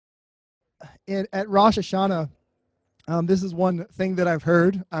at Rosh Hashanah, this is one thing that I've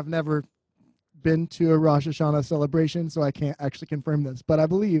heard. I've never been to a Rosh Hashanah celebration, so I can't actually confirm this. But I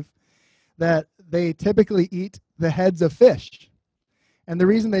believe that they typically eat the heads of fish. And the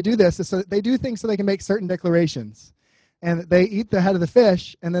reason they do this is so they do things so they can make certain declarations. And they eat the head of the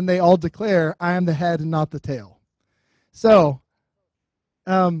fish, and then they all declare, I am the head and not the tail. So,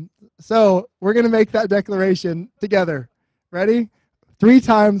 um, so we're going to make that declaration together. Ready? 3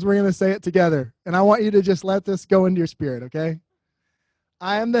 times we're going to say it together. And I want you to just let this go into your spirit, okay?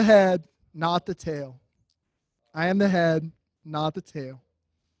 I am the head, not the tail. I am the head, not the tail.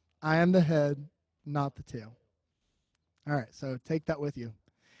 I am the head, not the tail. All right, so take that with you.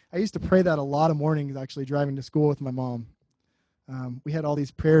 I used to pray that a lot of mornings, actually, driving to school with my mom. We had all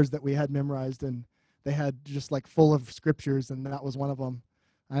these prayers that we had memorized, and they had just like full of scriptures, and that was one of them.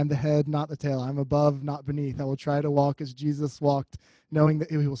 I am the head, not the tail. I'm above, not beneath. I will try to walk as Jesus walked, knowing that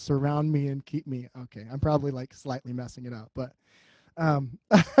he will surround me and keep me. Okay, I'm probably like slightly messing it up, but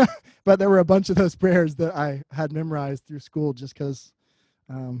but there were a bunch of those prayers that I had memorized through school just because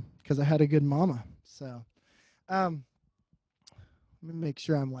I had a good mama. So um, let me make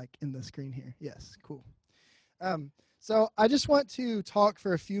sure I'm like in the screen here. Yes, cool. So I just want to talk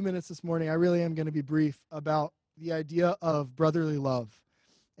for a few minutes this morning. I really am going to be brief about the idea of brotherly love.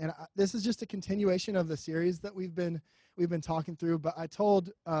 And this is just a continuation of the series that we've been talking through. But I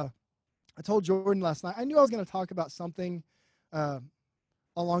told Jordan last night, I knew I was going to talk about something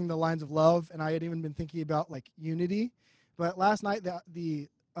along the lines of love, and I had even been thinking about like unity. But last night, the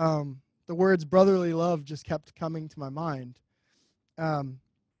words brotherly love just kept coming to my mind. And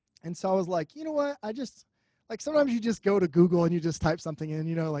so I was like, you know what? I just like sometimes you just go to Google and you just type something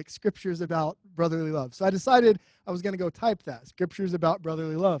in, like scriptures about brotherly love. So I decided I was going to go type that, scriptures about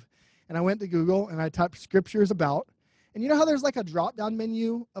brotherly love. And I went to Google and I typed scriptures about. And you know how there's like a drop-down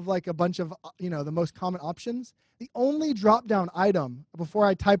menu of like a bunch of, the most common options? The only drop-down item before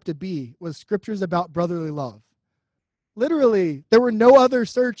I typed a B was scriptures about brotherly love. Literally, there were no other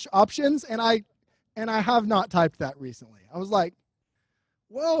search options, and I have not typed that recently. I was like,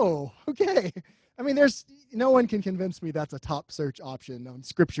 whoa, okay. I mean, there's no one can convince me that's a top search option on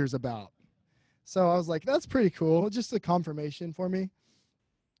scriptures about. So I was like, that's pretty cool. Just a confirmation for me.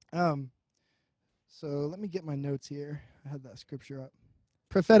 So let me get my notes here. I had that scripture up.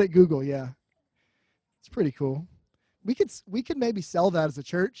 Prophetic Google, yeah. It's pretty cool. We could maybe sell that as a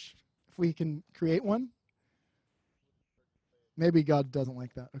church if we can create one. Maybe God doesn't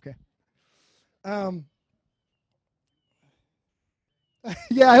like that. Okay. Um,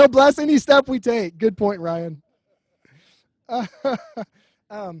 yeah, he'll bless any step we take. Good point, Ryan.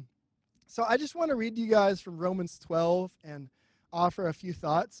 um, so I just want to read to you guys from Romans 12 and offer a few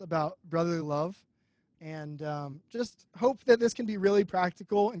thoughts about brotherly love. And just hope that this can be really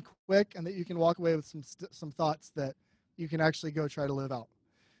practical and quick, and that you can walk away with some thoughts that you can actually go try to live out.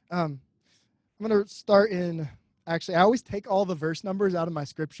 I'm going to start in, actually, I always take all the verse numbers out of my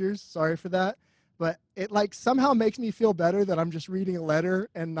scriptures. Sorry for that. But it like somehow makes me feel better that I'm just reading a letter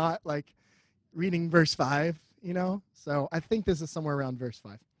and not like reading verse 5, So I think this is somewhere around verse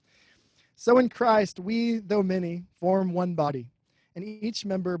 5. So in Christ, we, though many, form one body, and each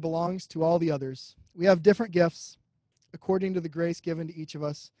member belongs to all the others. We have different gifts according to the grace given to each of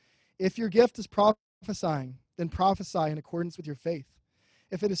us. If your gift is prophesying, then prophesy in accordance with your faith.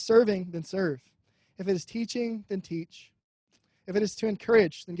 If it is serving, then serve. If it is teaching, then teach. If it is to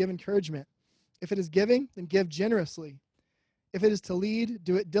encourage, then give encouragement. If it is giving, then give generously. If it is to lead,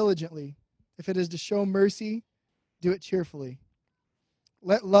 do it diligently. If it is to show mercy, do it cheerfully.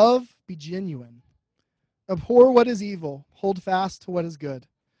 Let love be genuine. Abhor what is evil. Hold fast to what is good.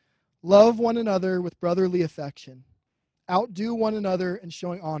 Love one another with brotherly affection. Outdo one another in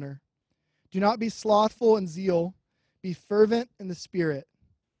showing honor. Do not be slothful in zeal. Be fervent in the spirit.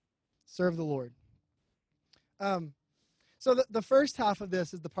 Serve the Lord. So the first half of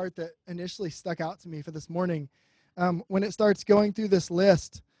this is the part that initially stuck out to me for this morning. When it starts going through this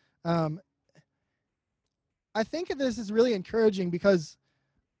list, I think this is really encouraging because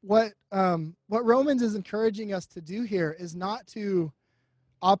what Romans is encouraging us to do here is not to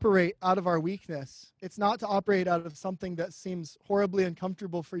operate out of our weakness. It's not to operate out of something that seems horribly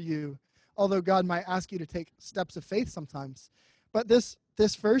uncomfortable for you, although God might ask you to take steps of faith sometimes. But this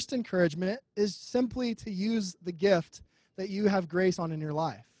first encouragement is simply to use the gift that you have grace on in your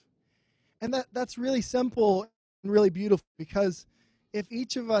life. And that's really simple and really beautiful, because if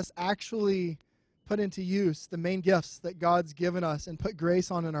each of us actually put into use the main gifts that God's given us and put grace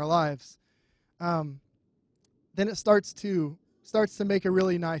on in our lives, then it starts to make a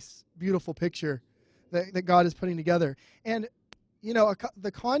really nice, beautiful picture that God is putting together. And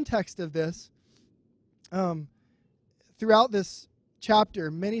the context of this, throughout this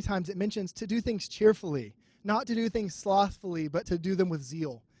chapter, many times it mentions to do things cheerfully, not to do things slothfully, but to do them with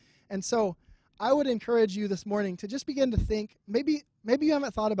zeal. And so I would encourage you this morning to just begin to think, maybe you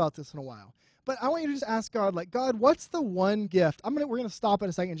haven't thought about this in a while, but I want you to just ask God, like, God, what's the one gift? We're going to stop in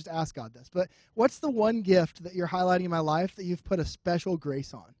a second and just ask God this, but what's the one gift that you're highlighting in my life that you've put a special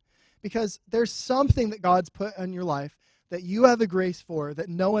grace on? Because there's something that God's put in your life that you have the grace for that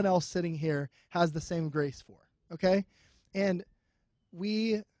no one else sitting here has the same grace for, okay? And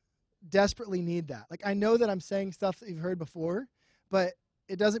we desperately need that. Like, I know that I'm saying stuff that you've heard before, but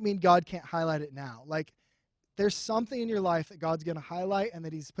it doesn't mean God can't highlight it now. Like, there's something in your life that God's going to highlight and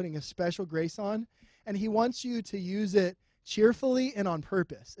that he's putting a special grace on, and he wants you to use it cheerfully and on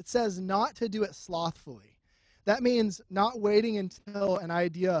purpose. It says not to do it slothfully. That means not waiting until an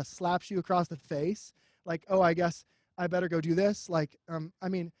idea slaps you across the face, like, oh, I guess I better go do this. Like,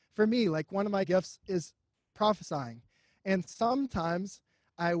 for me, like, one of my gifts is prophesying. And sometimes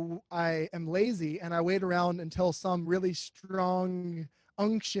I am lazy and I wait around until some really strong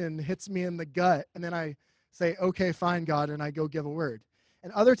unction hits me in the gut, and then I say, okay, fine, God, and I go give a word.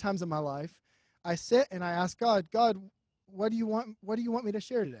 And other times in my life, I sit and I ask God, what do you want me to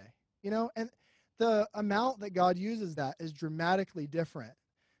share today? And the amount that God uses that is dramatically different,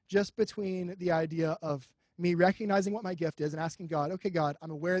 just between the idea of me recognizing what my gift is and asking God, okay, God,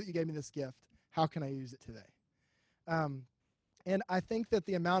 I'm aware that you gave me this gift. How can I use it today? And I think that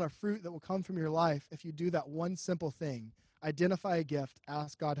the amount of fruit that will come from your life if you do that one simple thing, identify a gift,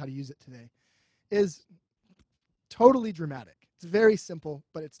 ask God how to use it today, is totally dramatic. It's very simple,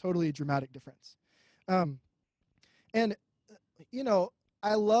 but it's totally a dramatic difference. And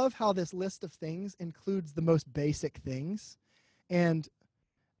I love how this list of things includes the most basic things. And,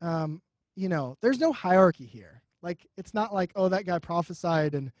 there's no hierarchy here. Like, it's not like, oh, that guy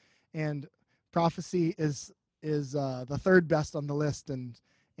prophesied and prophecy is the third best on the list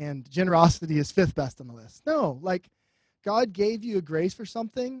and generosity is fifth best on the list. No, like, God gave you a grace for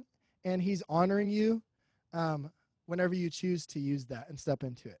something and he's honoring you whenever you choose to use that and step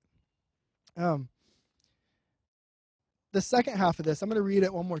into it. The second half of this, I'm going to read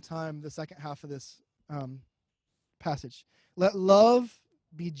it one more time, the second half of this passage. Let love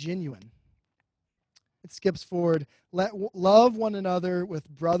be genuine. It skips forward. Love one another with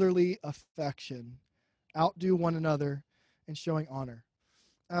brotherly affection. Outdo one another in showing honor.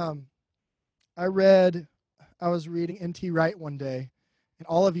 I was reading N.T. Wright one day, and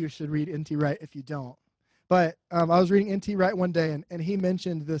all of you should read N.T. Wright if you don't. But I was reading N.T. Wright one day, and he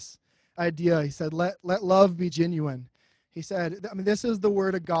mentioned this idea. He said, let love be genuine. He said, this is the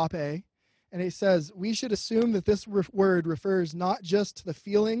word agape, and he says, we should assume that this word refers not just to the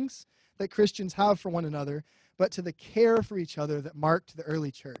feelings that Christians have for one another, but to the care for each other that marked the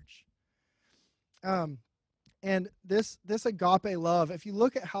early church. And this agape love, if you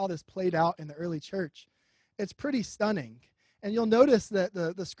look at how this played out in the early church, it's pretty stunning. And you'll notice that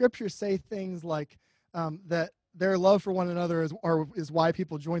the scriptures say things like that their love for one another is why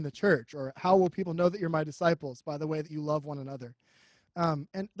people join the church, or how will people know that you're my disciples? By the way that you love one another. And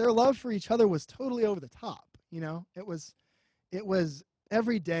their love for each other was totally over the top. It was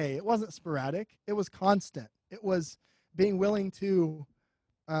every day. It wasn't sporadic. It was constant. It was being willing to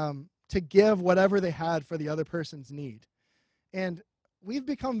give whatever they had for the other person's need. And we've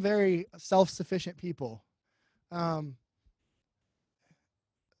become very self-sufficient people.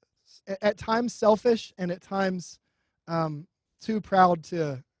 At times selfish, and at times too proud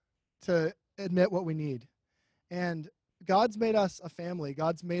to admit what we need. And God's made us a family.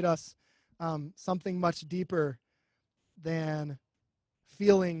 God's made us something much deeper than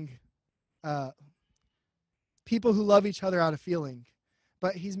feeling people who love each other out of feeling.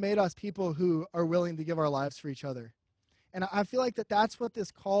 But he's made us people who are willing to give our lives for each other. And I feel like that's what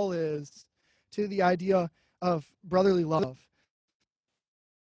this call is to the idea of brotherly love.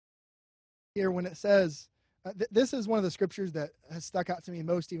 Here when it says, this is one of the scriptures that has stuck out to me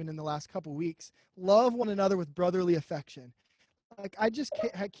most even in the last couple weeks. Love one another with brotherly affection. Like, I just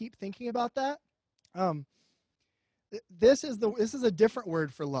keep thinking about that. This is a different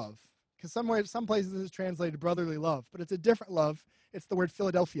word for love, because some places it's translated brotherly love, but it's a different love. It's the word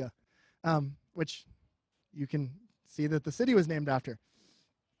Philadelphia, which you can see that the city was named after.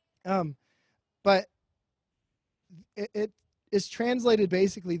 But it is translated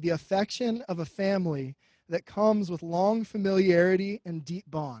basically the affection of a family that comes with long familiarity and deep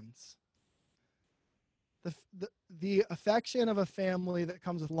bonds. The affection of a family that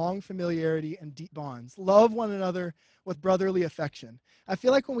comes with long familiarity and deep bonds. Love one another with brotherly affection. I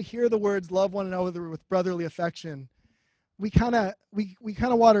feel like when we hear the words love one another with brotherly affection, we kind of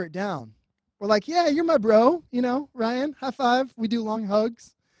water it down. We're like, yeah, you're my bro, Ryan, high five. We do long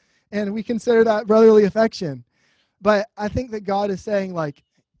hugs, and we consider that brotherly affection. But I think that God is saying, like,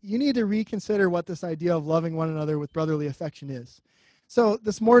 you need to reconsider what this idea of loving one another with brotherly affection is. So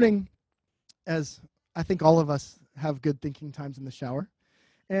this morning, as I think all of us have good thinking times in the shower,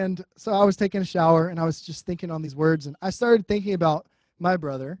 and so I was taking a shower, and I was just thinking on these words, and I started thinking about my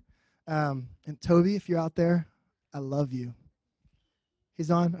brother. And Toby, if you're out there, I love you.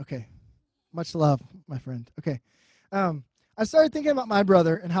 He's on? Okay. Much love, my friend. Okay. I started thinking about my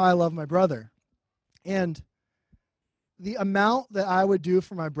brother and how I love my brother. And the amount that I would do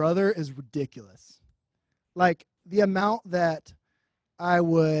for my brother is ridiculous. Like, the amount that I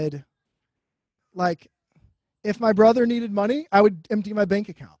would, like, if my brother needed money, I would empty my bank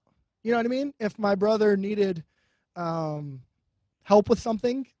account. You know what I mean? If my brother needed help with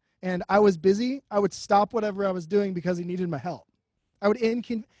something and I was busy, I would stop whatever I was doing because he needed my help. I would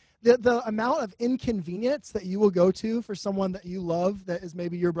the amount of inconvenience that you will go to for someone that you love, that is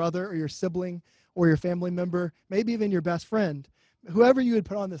maybe your brother or your sibling or your family member, maybe even your best friend, whoever you would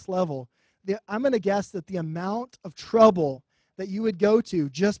put on this level, I'm going to guess that the amount of trouble that you would go to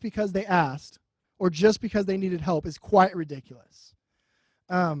just because they asked or just because they needed help is quite ridiculous.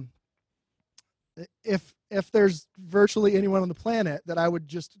 If there's virtually anyone on the planet that I would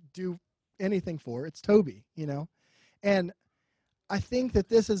just do anything for, it's Toby, And I think that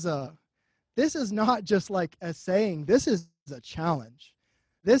this is not just like a saying, this is a challenge.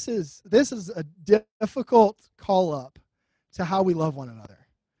 This is a difficult call up to how we love one another.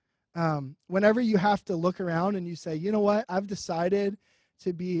 Whenever you have to look around and you say, you know what, I've decided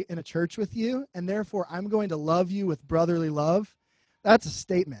to be in a church with you, and therefore I'm going to love you with brotherly love, that's a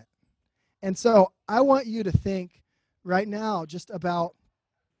statement. And so I want you to think right now just about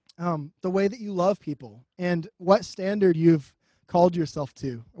the way that you love people and what standard you've called yourself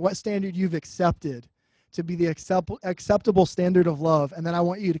to, what standard you've accepted to be the acceptable standard of love. And then I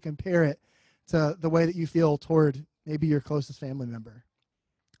want you to compare it to the way that you feel toward maybe your closest family member.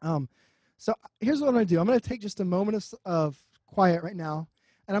 So here's what I'm going to do. I'm going to take just a moment of quiet right now,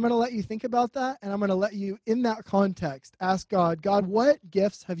 and I'm going to let you think about that, and I'm going to let you, in that context, ask God, what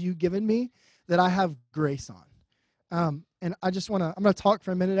gifts have you given me that I have grace on? And I'm going to talk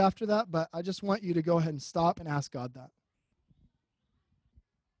for a minute after that, but I just want you to go ahead and stop and ask God that.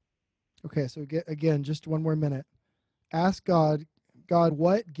 Okay, so again, just one more minute. Ask God,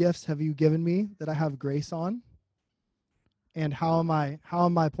 what gifts have you given me that I have grace on? And how am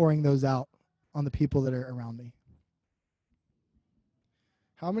I pouring those out on the people that are around me?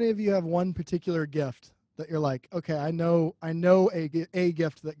 How many of you have one particular gift that you're like, okay, I know a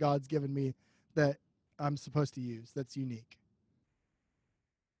gift that God's given me that I'm supposed to use that's unique?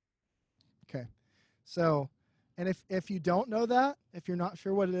 Okay. So, and if you don't know that, if you're not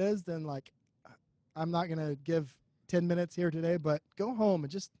sure what it is, then like I'm not going to give 10 minutes here today, but go home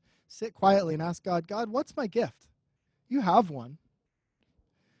and just sit quietly and ask God, what's my gift? You have one.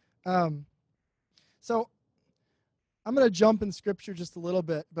 So I'm going to jump in scripture just a little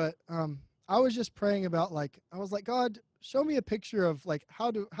bit, but I was just praying about, I was like, God, show me a picture of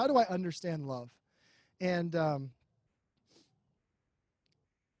how do I understand love? And God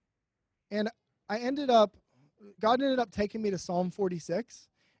ended up taking me to Psalm 46.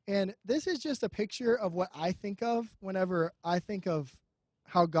 And this is just a picture of what I think of whenever I think of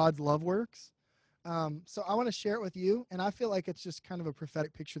how God's love works. So I want to share it with you, and I feel like it's just kind of a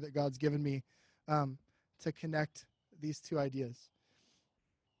prophetic picture that God's given me to connect these two ideas.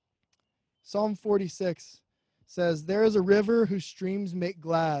 Psalm 46 says, "There is a river whose streams make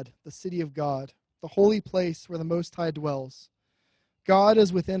glad the city of God, the holy place where the Most High dwells. God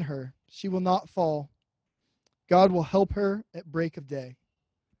is within her. She will not fall. God will help her at break of day."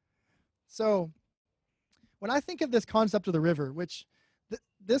 So when I think of this concept of the river, which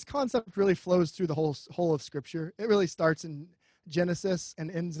this concept really flows through the whole of Scripture. It really starts in Genesis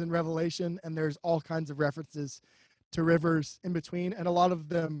and ends in Revelation, and there's all kinds of references to rivers in between, and a lot of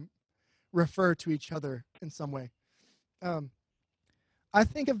them refer to each other in some way. I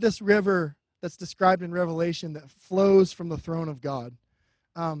think of this river that's described in Revelation that flows from the throne of God.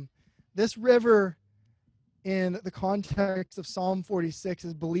 This river, in the context of Psalm 46,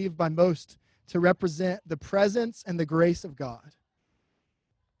 is believed by most to represent the presence and the grace of God.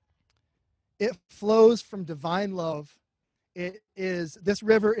 It flows from divine love. This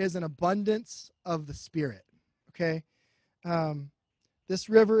river is an abundance of the Spirit. Okay? This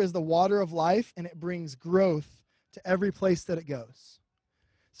river is the water of life, and it brings growth to every place that it goes.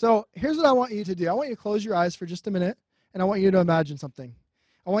 So here's what I want you to do. I want you to close your eyes for just a minute, and I want you to imagine something.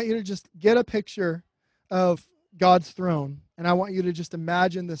 I want you to just get a picture of God's throne, and I want you to just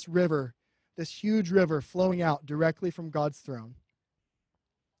imagine this river, this huge river flowing out directly from God's throne.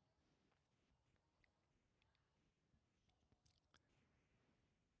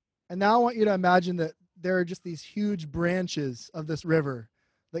 And now I want you to imagine that there are just these huge branches of this river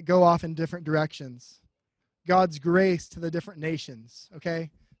that go off in different directions. God's grace to the different nations, okay?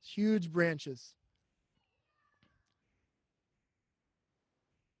 Huge branches.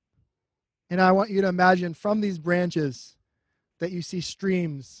 And I want you to imagine from these branches that you see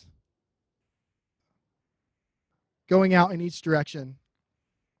streams going out in each direction.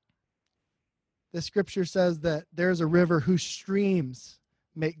 The scripture says that there's a river whose streams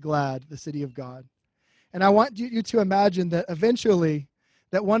make glad the city of God. And I want you to imagine that eventually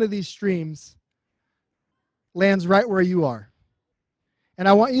that one of these streams lands right where you are. And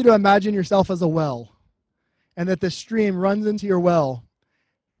I want you to imagine yourself as a well, and that the stream runs into your well,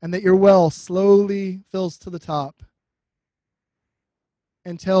 and that your well slowly fills to the top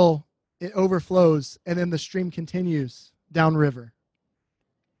until it overflows, and then the stream continues downriver.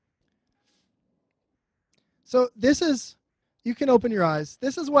 So this is, you can open your eyes.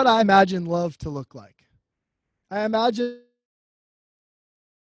 This is what I imagine love to look like. I imagine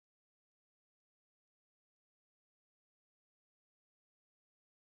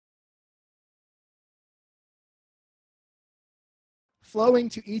flowing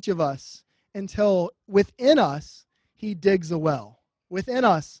to each of us until within us, he digs a well. Within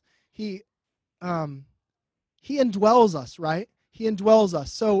us, he indwells us, right? He indwells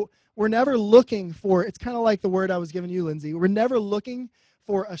us. So we're never looking for, it's kind of like the word I was giving you, Lindsay. We're never looking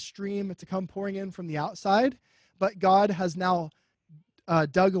for a stream to come pouring in from the outside, but God has now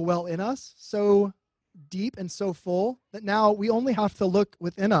dug a well in us so deep and so full that now we only have to look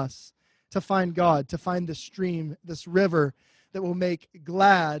within us to find God, to find this stream, this river that will make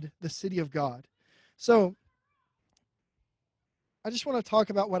glad the city of God. So I just want to talk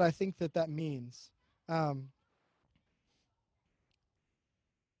about what I think that means.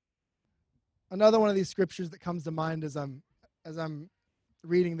 Another one of these scriptures that comes to mind as I'm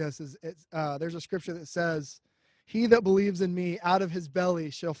reading this is there's a scripture that says, "He that believes in me, out of his belly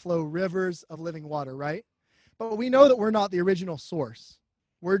shall flow rivers of living water," right? But we know that we're not the original source.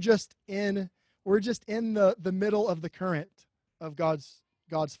 We're just in the middle of the current of God's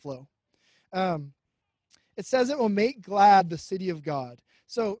flow. It says it will make glad the city of God.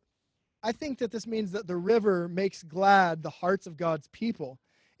 So I think that this means that the river makes glad the hearts of God's people.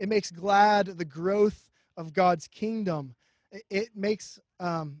 It makes glad the growth of God's kingdom. It makes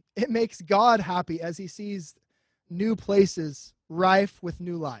God happy as he sees new places rife with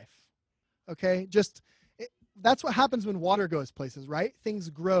new life. Okay? That's what happens when water goes places, right? Things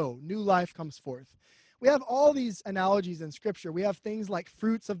grow, new life comes forth. We have all these analogies in Scripture. We have things like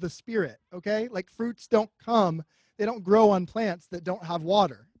fruits of the Spirit, okay? Like fruits they don't grow on plants that don't have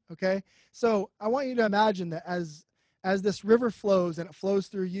water, okay? So I want you to imagine that as this river flows and it flows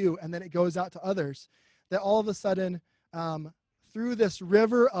through you and then it goes out to others, that all of a sudden through this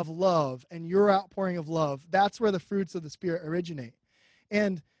river of love and your outpouring of love, that's where the fruits of the Spirit originate.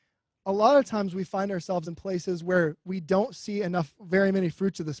 And a lot of times we find ourselves in places where we don't see very many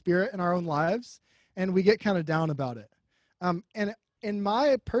fruits of the Spirit in our own lives, and we get kind of down about it. And in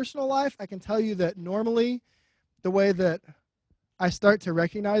my personal life, I can tell you that normally the way that I start to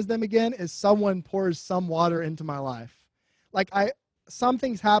recognize them again is someone pours some water into my life. Like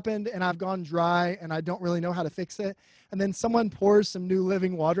something's happened and I've gone dry and I don't really know how to fix it. And then someone pours some new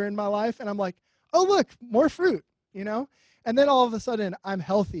living water in my life and I'm like, oh, look, more fruit, you know? And then all of a sudden I'm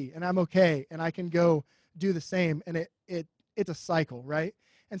healthy and I'm okay and I can go do the same. And it's a cycle, right?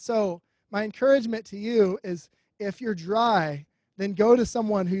 And so my encouragement to you is if you're dry, then go to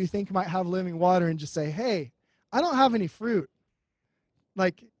someone who you think might have living water and just say, hey, I don't have any fruit.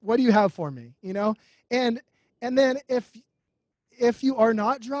 Like, what do you have for me? You know? And then if you are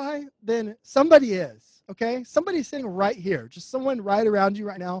not dry, then somebody is, okay? Somebody's sitting right here. Just someone right around you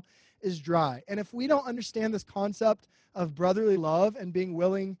right now is dry. And if we don't understand this concept of brotherly love and being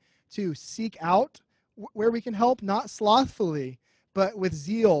willing to seek out where we can help, not slothfully, but with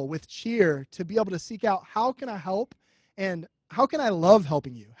zeal, with cheer, to be able to seek out how can I help and how can I love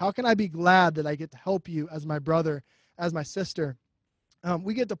helping you? How can I be glad that I get to help you as my brother, as my sister?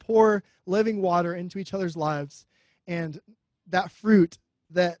 We get to pour living water into each other's lives, and that fruit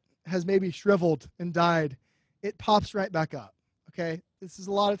that has maybe shriveled and died, it pops right back up, okay? This is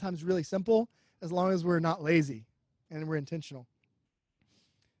a lot of times really simple as long as we're not lazy and we're intentional.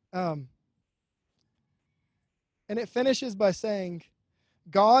 And it finishes by saying,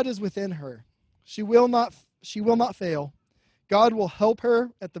 God is within her. She will not fail. God will help her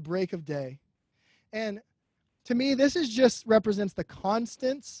at the break of day. And To me, this is just represents the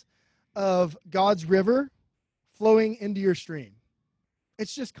constants of God's river flowing into your stream.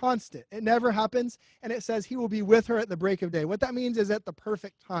 It's just constant. It never happens. And it says he will be with her at the break of day. What that means is at the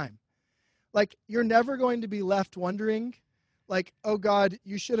perfect time. Like, you're never going to be left wondering, like, oh, God,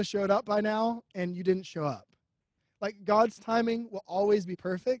 you should have showed up by now, and you didn't show up. Like, God's timing will always be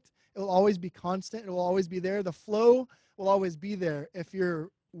perfect. It will always be constant. It will always be there. The flow will always be there if you're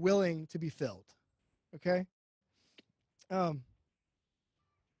willing to be filled. Okay? I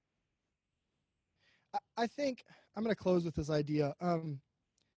think I'm going to close with this idea. And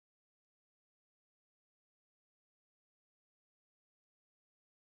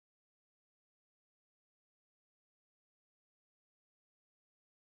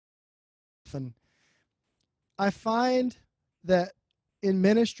I find that in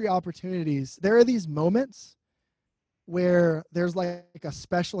ministry opportunities, there are these moments where there's like a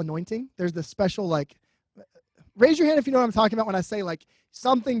special anointing. There's the special, like, raise your hand if you know what I'm talking about when I say, like,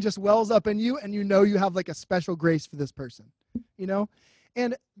 something just wells up in you and you know you have like a special grace for this person, you know?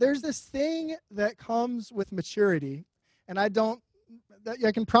 And there's this thing that comes with maturity, and I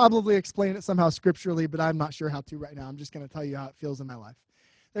can probably explain it somehow scripturally, but I'm not sure how to right now. I'm just going to tell you how it feels in my life.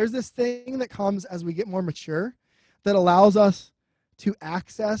 There's this thing that comes as we get more mature that allows us to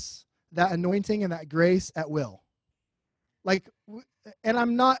access that anointing and that grace at will. Like, and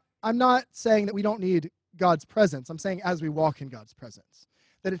I'm not saying that we don't need God's presence. I'm saying as we walk in God's presence,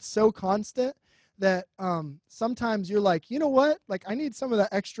 that it's so constant that sometimes you're like, you know what? Like, I need some of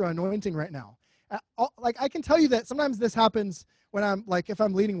that extra anointing right now. Like, I can tell you that sometimes this happens when I'm like, if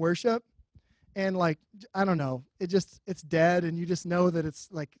I'm leading worship and like, I don't know, it's dead and you just know that it's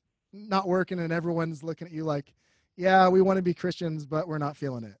like not working and everyone's looking at you like, yeah, we want to be Christians, but we're not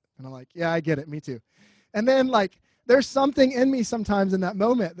feeling it. And I'm like, yeah, I get it. Me too. And then like, there's something in me sometimes in that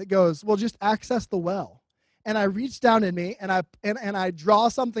moment that goes, well, just access the well. And I reach down in me and I draw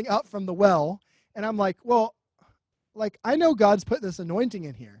something up from the well. And I'm like, well, like, I know God's put this anointing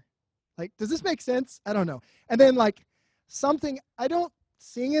in here. Like, does this make sense? I don't know. And then like something, I don't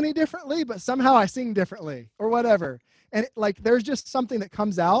sing any differently, but somehow I sing differently or whatever. And like, there's just something that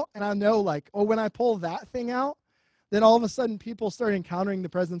comes out. And I know like, oh, when I pull that thing out, then all of a sudden people start encountering the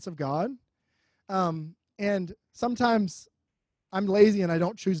presence of God. And sometimes I'm lazy and I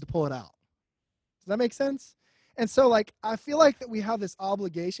don't choose to pull it out. Does that make sense? And so like, I feel like that we have this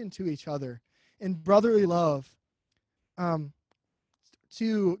obligation to each other in brotherly love,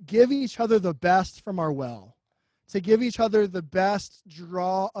 to give each other the best from our well, to give each other the best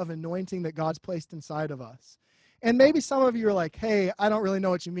draw of anointing that God's placed inside of us. And maybe some of you are like, hey, I don't really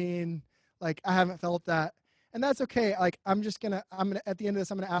know what you mean. Like, I haven't felt that. And that's okay. Like, I'm gonna, at the end of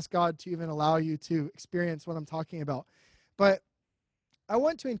this, I'm going to ask God to even allow you to experience what I'm talking about. But I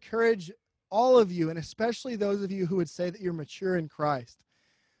want to encourage all of you, and especially those of you who would say that you're mature in Christ,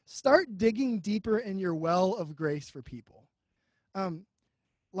 start digging deeper in your well of grace for people.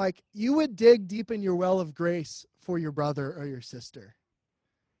 Like, you would dig deep in your well of grace for your brother or your sister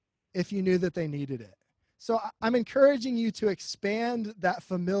if you knew that they needed it. So I'm encouraging you to expand that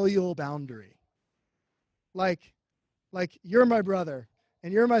familial boundary. Like you're my brother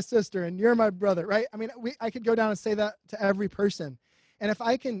and you're my sister and you're my brother, right? I mean, I could go down and say that to every person. And if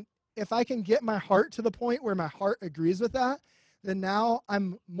I can get my heart to the point where my heart agrees with that, then now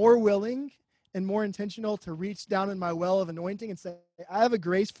I'm more willing and more intentional to reach down in my well of anointing and say, I have a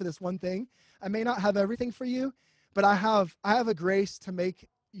grace for this one thing. I may not have everything for you, but I have a grace to make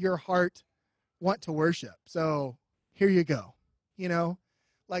your heart want to worship. So here you go. You know,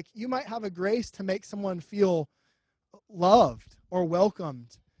 like, you might have a grace to make someone feel loved or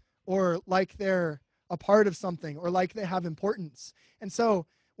welcomed or like they're a part of something or like they have importance. And so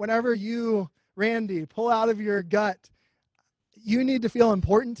whenever you, Randy, pull out of your gut, you need to feel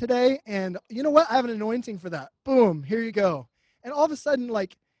important today, and you know what? I have an anointing for that. Boom, here you go. And all of a sudden,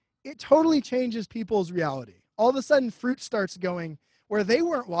 like, it totally changes people's reality. All of a sudden, fruit starts going where they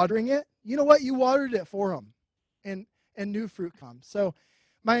weren't watering it. You know what? You watered it for them, and new fruit comes. So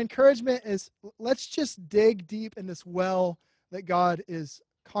my encouragement is, let's just dig deep in this well that God is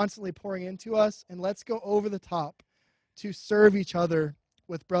constantly pouring into us, and let's go over the top to serve each other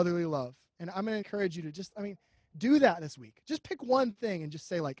with brotherly love. And I'm going to encourage you to just, do that this week. Just pick one thing and just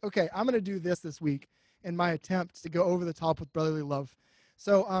say, like, okay, I'm going to do this week in my attempt to go over the top with brotherly love.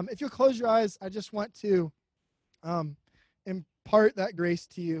 So if you'll close your eyes, I just want to impart that grace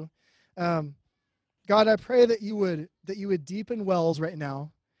to you. God, I pray that you would deepen wells right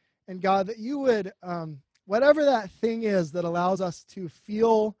now. And God, that you would, whatever that thing is that allows us to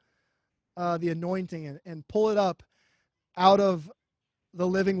feel the anointing and pull it up out of the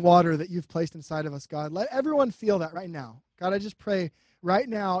living water that you've placed inside of us, God. Let everyone feel that right now. God, I just pray right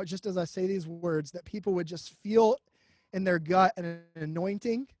now, just as I say these words, that people would just feel in their gut an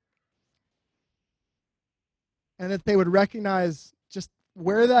anointing, and that they would recognize just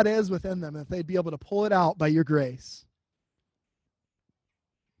where that is within them, that they'd be able to pull it out by your grace.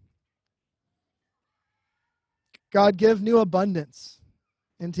 God, give new abundance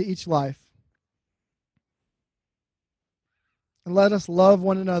into each life. And let us love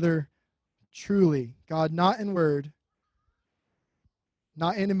one another truly, God, not in word,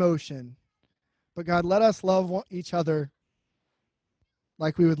 not in emotion, but God, let us love each other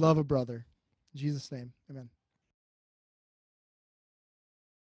like we would love a brother. In Jesus' name, amen.